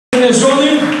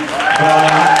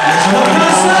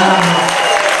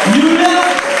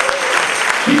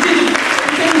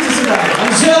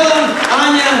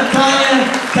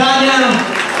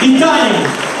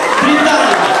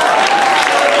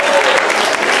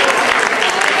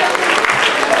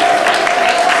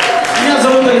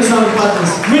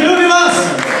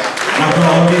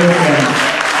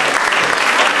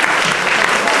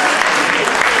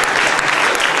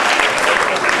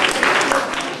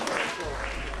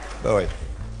Новый Иерусалим.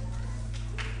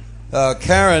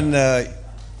 Karen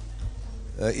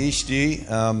Ishti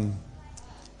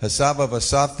Hasaba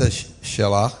Vasavta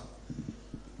Shelach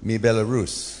Mi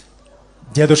Belarus.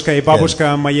 Дедушка и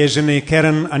бабушка моей жены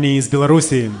Karen, они из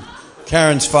Белоруссии.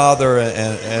 Karen's father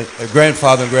and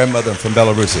grandfather and grandmother from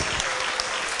Belarus.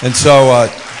 And so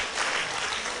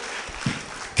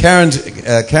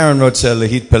Karen רוצה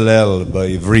להתפלל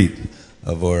בעברית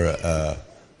עבור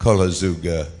כל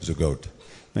הזוגות.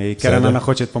 И Karen, она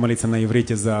хочет помолиться на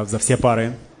иврите за все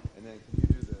пары.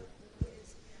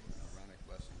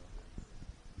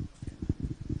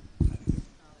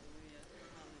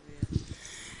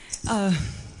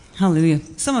 Hallelujah.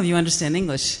 Some of you understand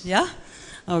English, yeah?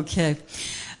 Okay.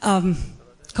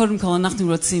 קודם כל, אנחנו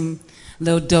רוצים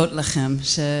להודות לכם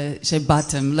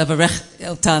שבאתם, לברך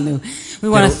אותנו. We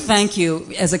want to thank you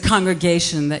as a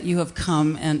congregation that you have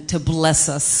come and to bless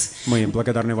us. Мы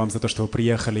благодарны вам за то, что вы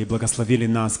приехали и благословили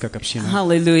нас как община.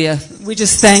 Hallelujah. We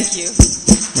just thank you.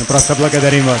 Мы просто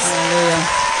благодарим вас. Hallelujah.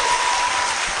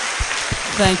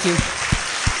 Thank you.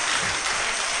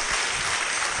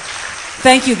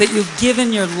 Thank you that you've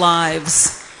given your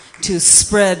lives to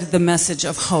spread the message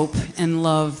of hope and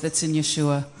love that's in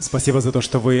Yeshua. Спасибо за то,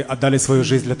 что вы отдали свою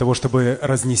жизнь для того, чтобы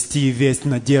разнести весть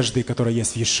надежды, которая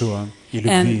есть в Иешуа, и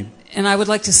любви. And I would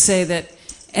like to say that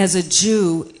as a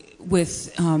Jew with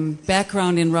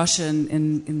background in Russia and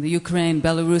in the Ukraine,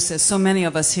 Belarus, as so many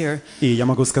of us here. И я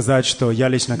могу сказать, что я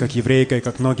лично как еврейка, и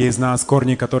как многие из нас,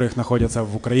 корни которых находятся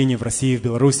в Украине, в России, в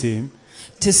Белоруссии,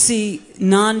 to see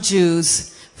non-Jews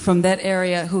from that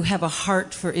area who have a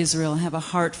heart for Israel, have a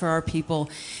heart for our people,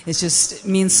 it just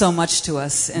means so much to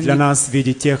us. Для нас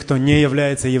видеть тех, кто не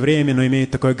является евреями, но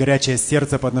имеет такое горячее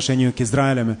сердце по отношению к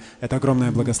Израилю, это огромное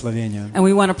благословение. And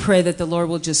we want to pray that the Lord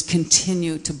will just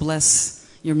continue to bless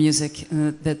your music,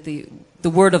 that the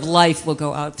word of life will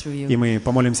go out through you. И мы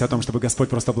помолимся о том, чтобы Господь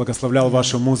просто благословлял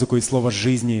вашу музыку и слово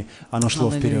жизни, оно шло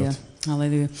вперед.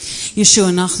 Hallelujah. Yeshua,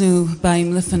 אנחנו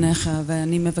באים לפניך,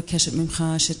 ואני מבקשת ממך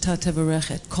שאתה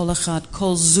תברך את כל אחד,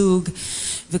 כל זוג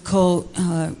וכל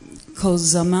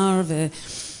זמר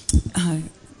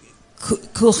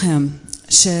וכולכם,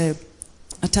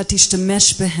 שאתה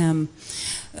תשתמש בהם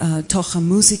תוך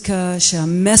המוזיקה,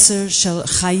 שהמסר של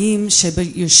חיים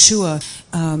שבישוע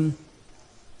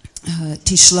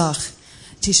תשלח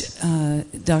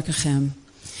דרככם.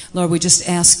 Lord, we just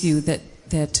ask you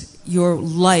that your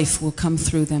life will come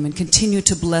through them and continue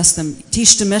to bless them.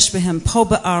 תשתמש בהם פה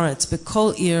בארץ,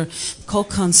 בכל עיר, בכל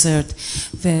קונצרט,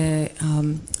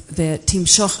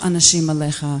 ותמשוך אנשים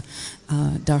עליך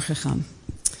דרככם.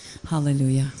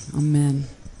 הללויה. אמן.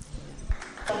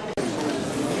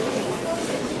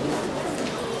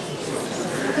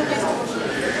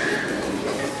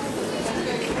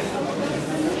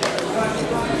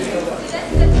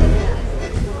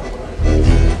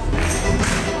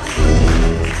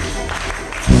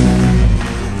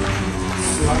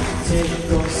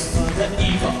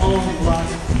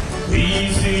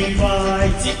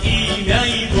 Призывайте имя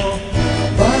Его,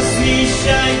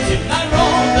 возвещайте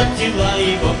народам дела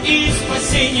Его и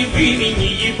спасение в имени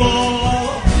Его.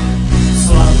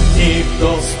 Славьте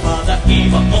Господа,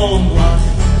 ибо Он благ.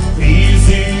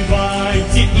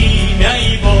 Призывайте имя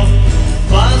Его,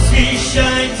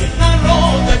 возвещайте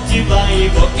народам дела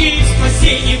Его и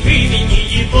спасение в имени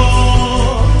Его.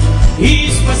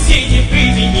 И спасение в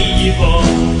имени Его.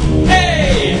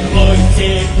 Эй,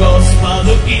 плойте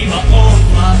Господу, ибо Он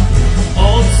благ,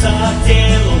 Он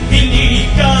соделал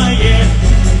великое,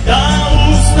 да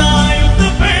узнают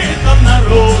об этом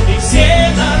народы, все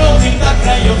народы до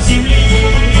краев земли,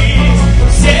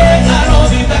 все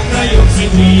народы до краев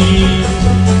земли.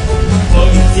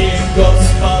 Плойте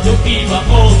Господу, ибо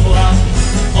Он благ,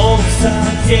 Он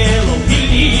соделал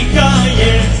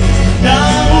великое, да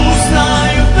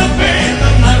узнают об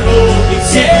этом народы,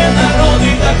 все народы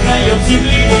до краев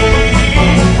земли,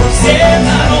 все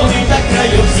народы до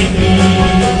краев земли.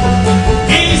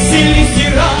 Веселись и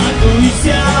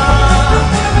радуйся,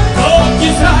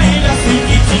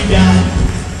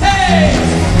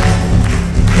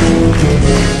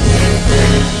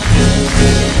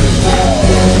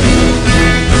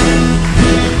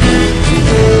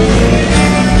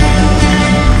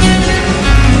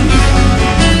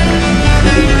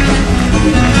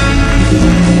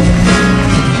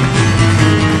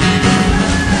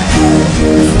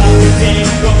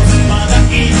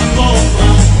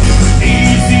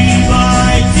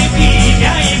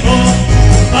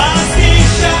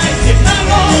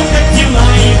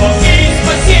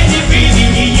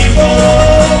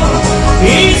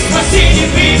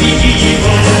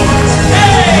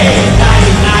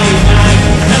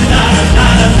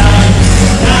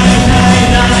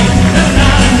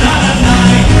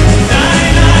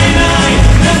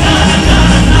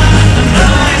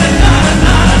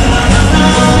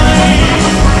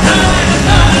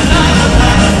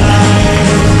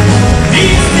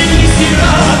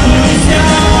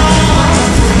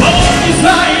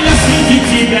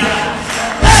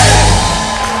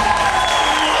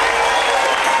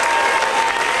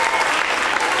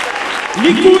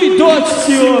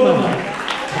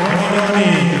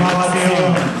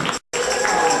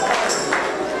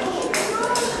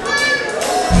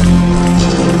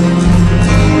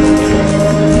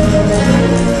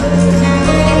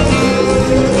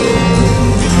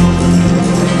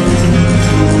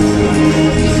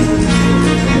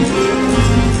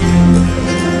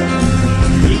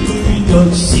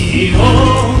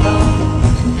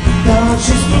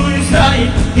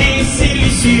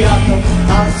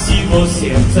 от всего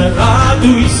сердца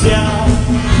радуйся,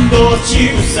 дочь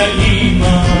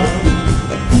Иерусалима.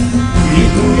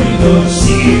 Ликуй, дочь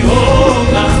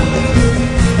Сиона,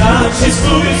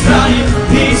 торжествуй Израиль,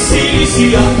 веселись,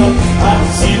 Яков, от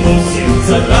всего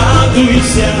сердца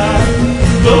радуйся,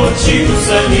 дочь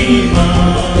Иерусалима.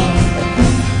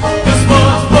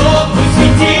 Господь Бог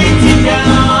возведит тебя,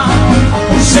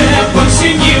 уже больше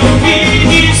не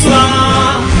увидишь зла,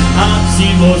 от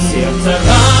всего сердца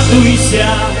радуйся,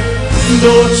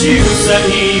 дочь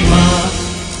Иерусалима.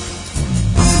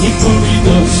 Ликуй,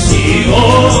 дочь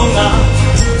Сиона,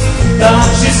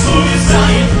 торжествуй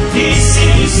Израиль,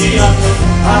 веселись, Яков,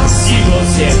 от всего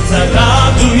сердца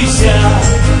радуйся,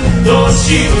 дочь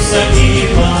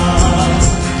Иерусалима.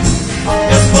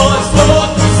 Господь Бог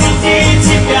возведит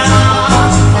тебя,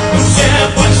 уже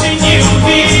больше не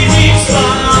увидишь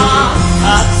зла,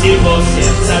 от всего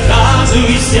сердца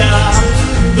радуйся,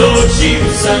 дочь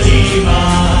Иерусалима.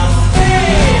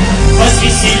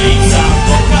 Возвеселится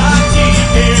Бог о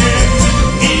тебе,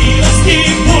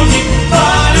 милостив будет по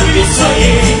любви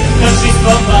своей,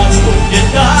 торжество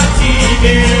будет о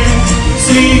тебе с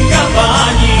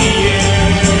ликованием.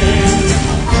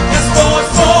 Господь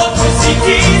Бог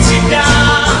посетит тебя,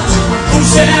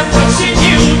 уже больше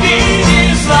не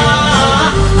увидишь зла,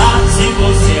 от всего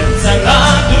сердца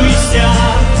радуйся,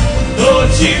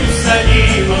 дочь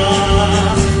Иерусалима.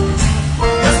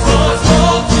 Господь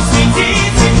Бог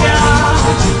посетит тебя,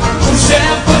 уже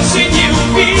больше не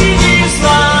увидишь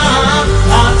зла,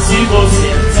 от всего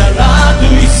сердца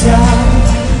радуйся,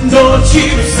 дочь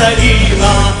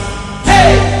Иерусалима.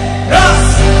 Эй, раз,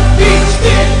 три,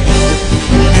 четыре.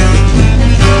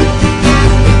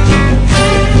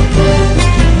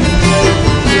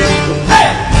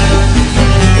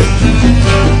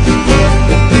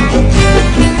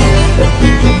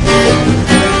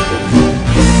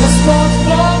 Господь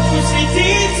Бог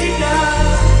посвятит тебя,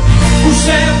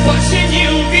 уже больше не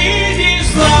увидишь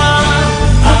зла,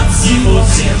 от всего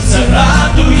сердца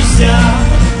радуйся,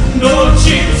 дочь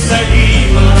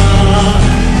Иерусалима.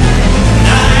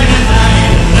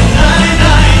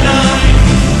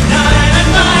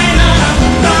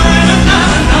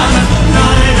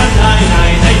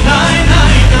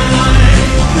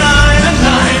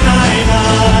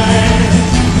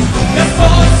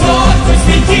 Господь Бог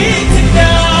посвятит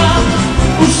тебя,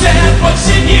 уже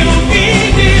больше не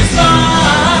увидишь зла,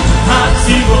 от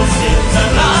всего сердца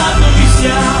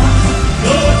радуйся,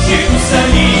 дочь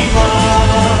Иерусалима.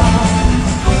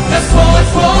 Господь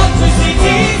Бог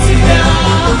посвятит тебя,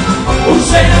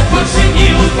 уже больше не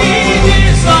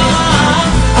увидишь зла,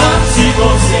 от всего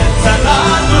сердца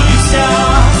радуйся,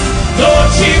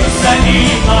 дочь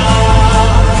Иерусалима,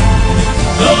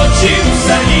 дочь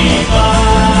Иерусалима,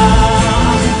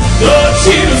 дочь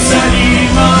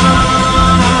Иерусалима,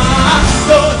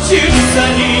 дочь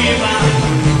Иерусалима.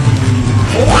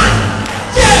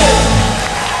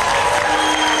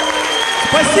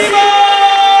 Спасибо!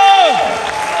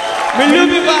 Мы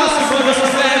любим вас и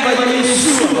благословляем во имя